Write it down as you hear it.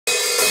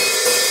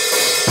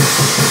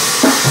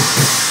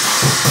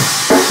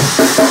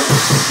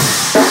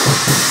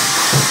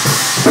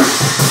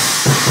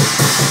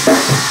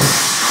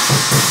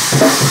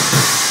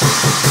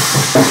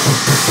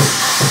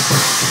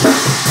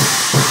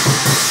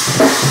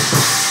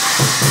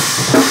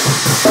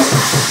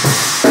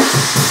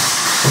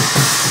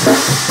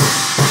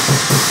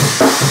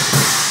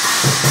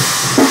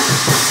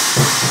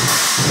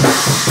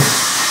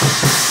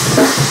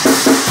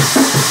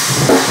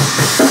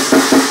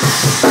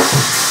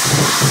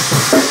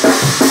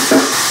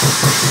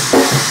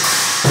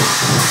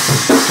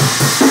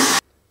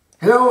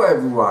Hello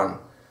everyone,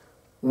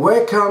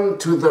 welcome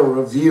to the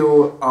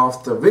review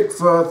of the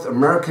Firth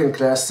American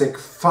Classic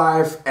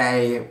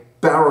 5A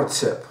barrel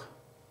tip.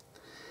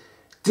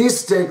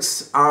 These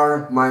sticks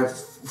are my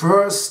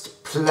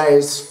first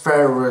place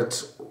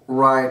favorite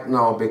right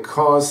now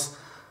because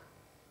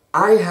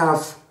I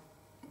have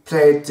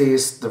played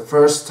these the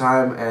first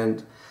time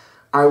and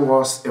I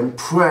was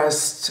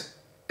impressed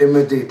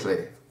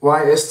immediately.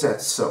 Why is that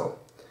so?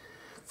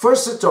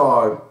 First of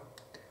all,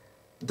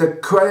 the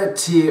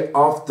quality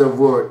of the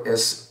wood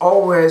is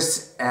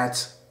always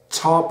at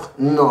top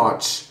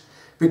notch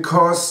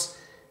because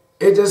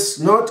it is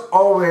not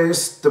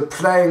always the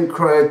playing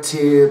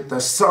quality, the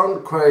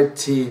sound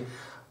quality,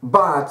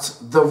 but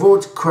the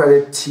wood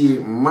quality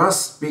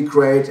must be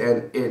great,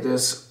 and it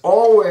is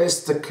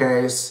always the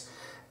case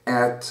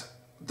at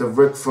the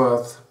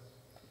Firth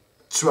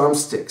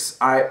drumsticks.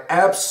 I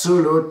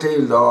absolutely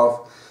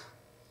love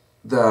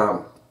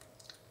the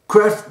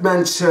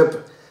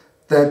craftsmanship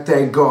that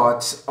they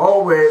got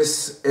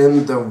always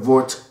in the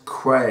wood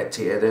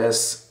quality. It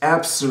is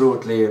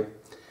absolutely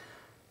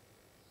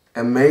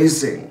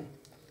amazing.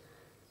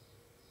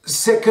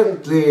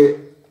 Secondly,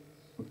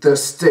 the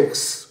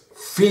sticks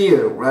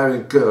feel very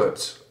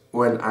good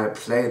when I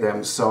play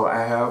them, so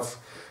I have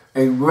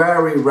a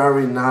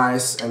very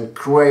nice and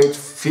great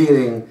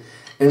feeling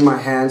in my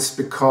hands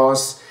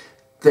because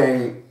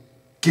they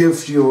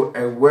give you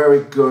a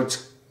very good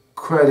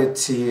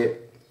quality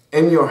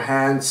in your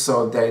hands,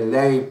 so they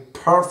lay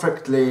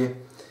perfectly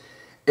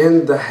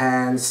in the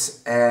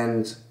hands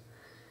and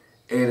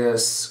it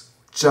is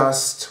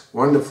just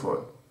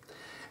wonderful.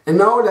 And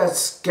now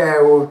let's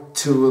go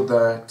to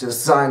the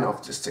design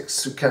of the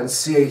sticks. You can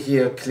see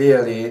here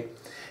clearly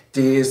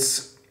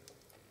these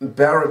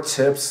barrel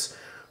tips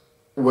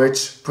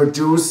which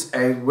produce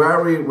a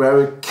very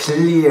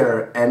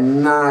clear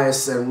and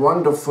nice and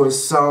wonderful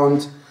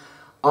sound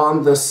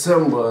on the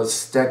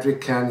cymbals that we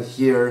can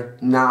hear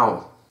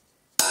now.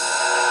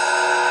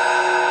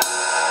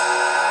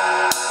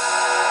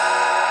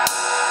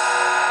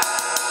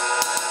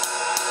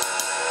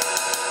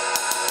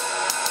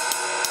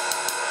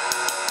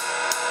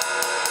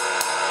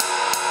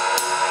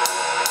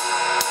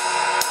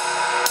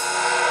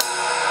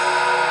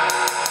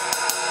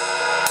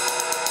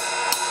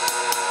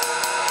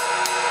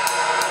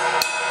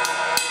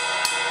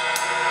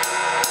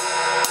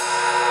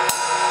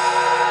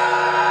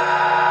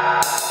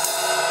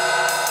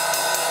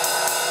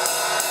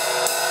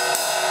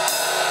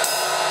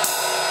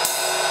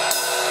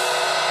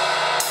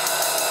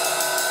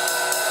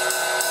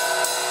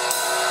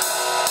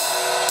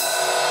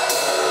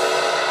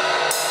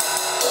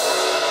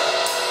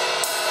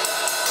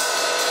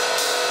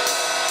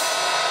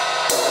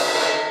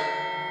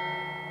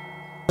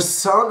 The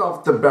sound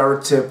of the barrel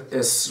tip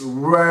is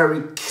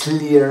very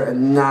clear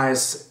and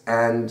nice,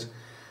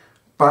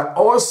 but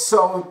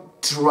also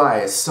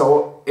dry,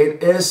 so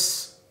it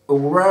is a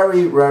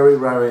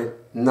very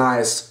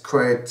nice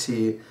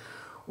quality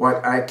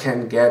what I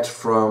can get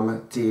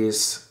from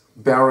these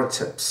barrel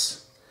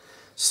tips.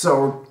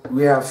 So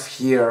we have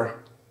here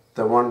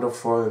the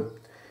wonderful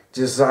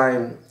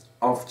design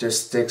of the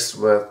sticks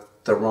with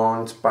the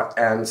round butt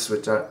ends,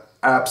 which I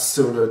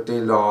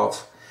absolutely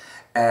love,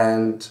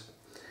 and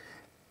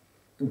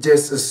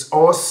this is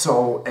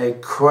also a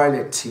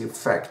quality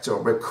factor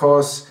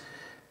because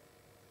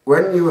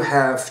when you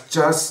have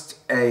just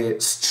a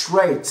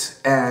straight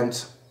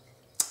end,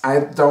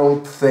 I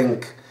don't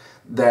think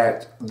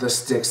that the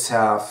sticks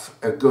have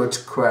a good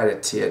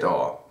quality at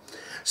all.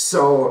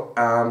 So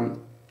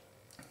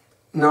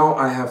now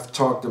I have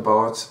talked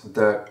about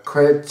the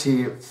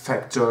quality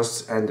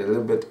factors and a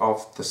little bit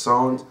of the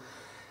sound,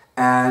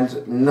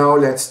 and now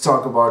let's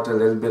talk about a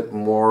little bit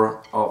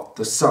more of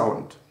the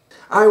sound.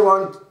 I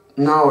want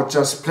now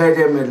just play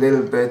them a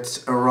little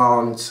bit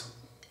around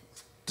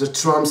the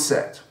drum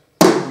set.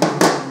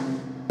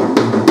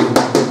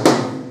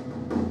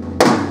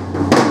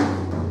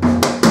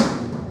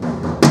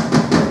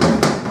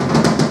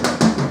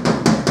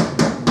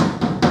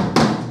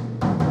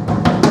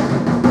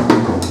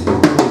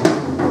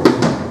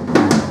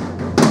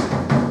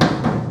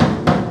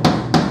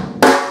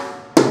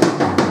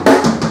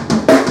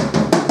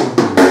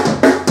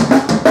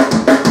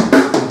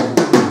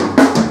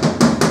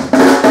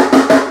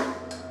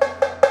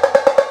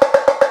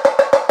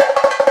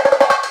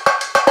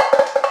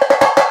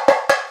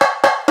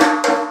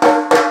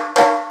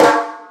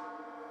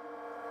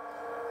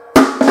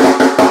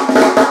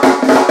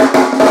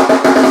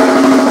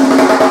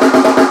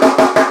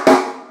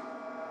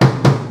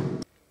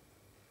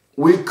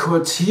 We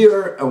could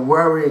hear a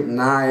very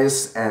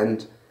nice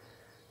and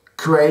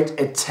great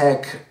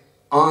attack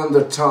on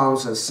the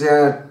toms and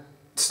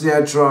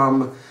snare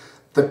drum.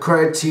 The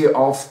quality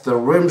of the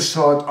rim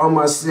shot on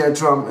my snare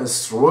drum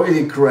is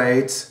really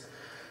great.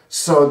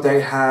 So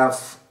they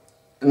have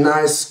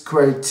nice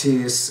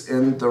qualities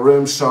in the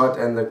rim shot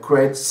and a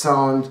great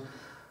sound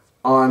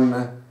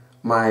on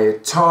my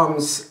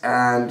toms,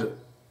 and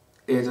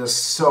it is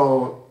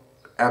so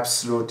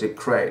absolutely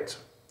great.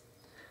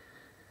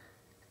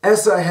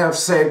 As I have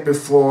said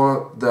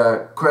before,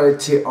 the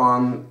quality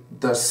on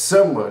the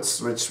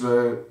cymbals, which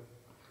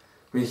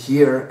we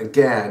hear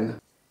again,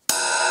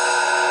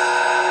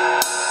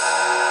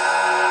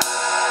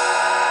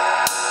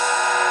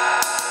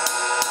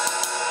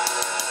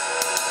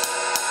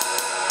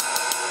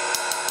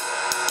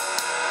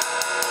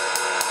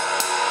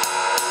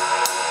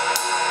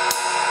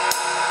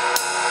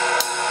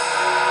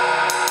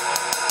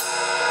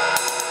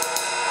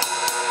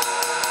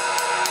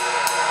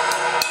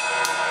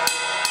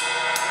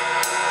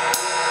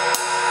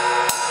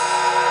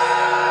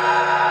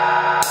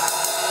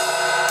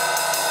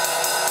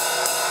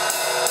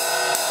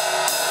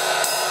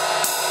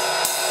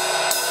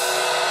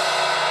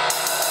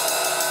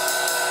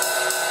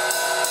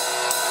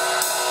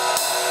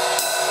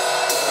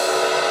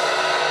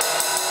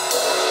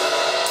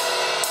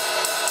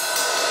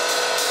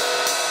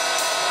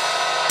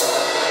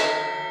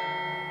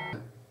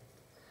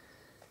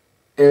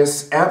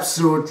 is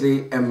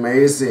absolutely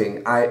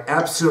amazing. I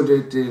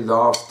absolutely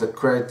love the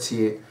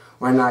quality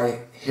when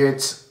I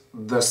hit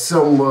the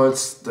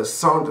cymbals. The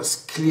sound is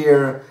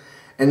clear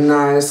and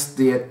nice.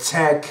 The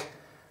attack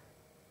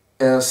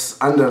is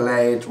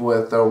underlaid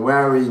with a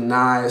very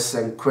nice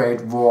and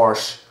great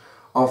wash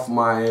of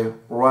my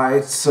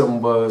right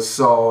cymbal.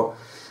 So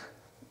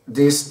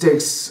these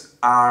sticks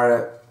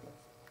are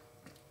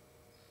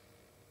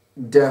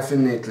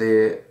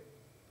definitely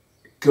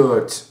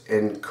good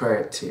in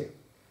quality.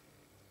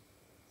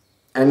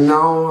 And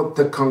now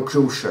the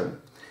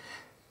conclusion.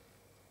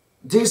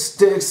 These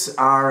sticks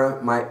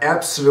are my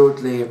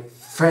absolutely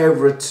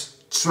favorite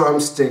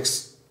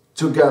drumsticks,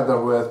 together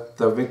with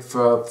the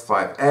Firth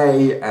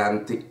 5A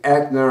and the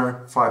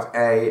Agner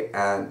 5A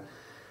and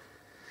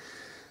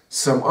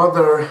some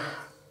other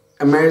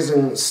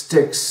amazing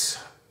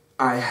sticks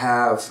I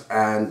have,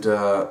 and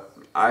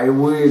I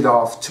really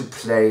love to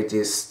play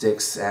these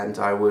sticks, and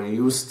I will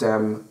use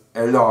them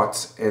a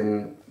lot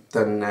in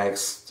the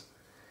next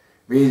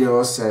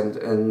videos and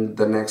in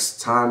the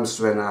next times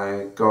when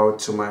I go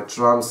to my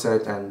drum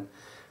set and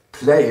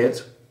play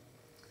it.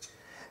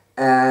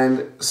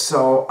 And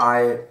so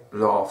I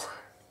love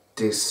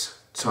these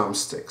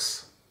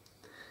drumsticks.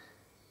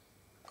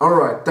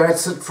 Alright,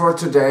 that's it for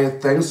today.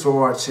 Thanks for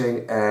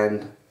watching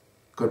and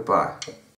goodbye.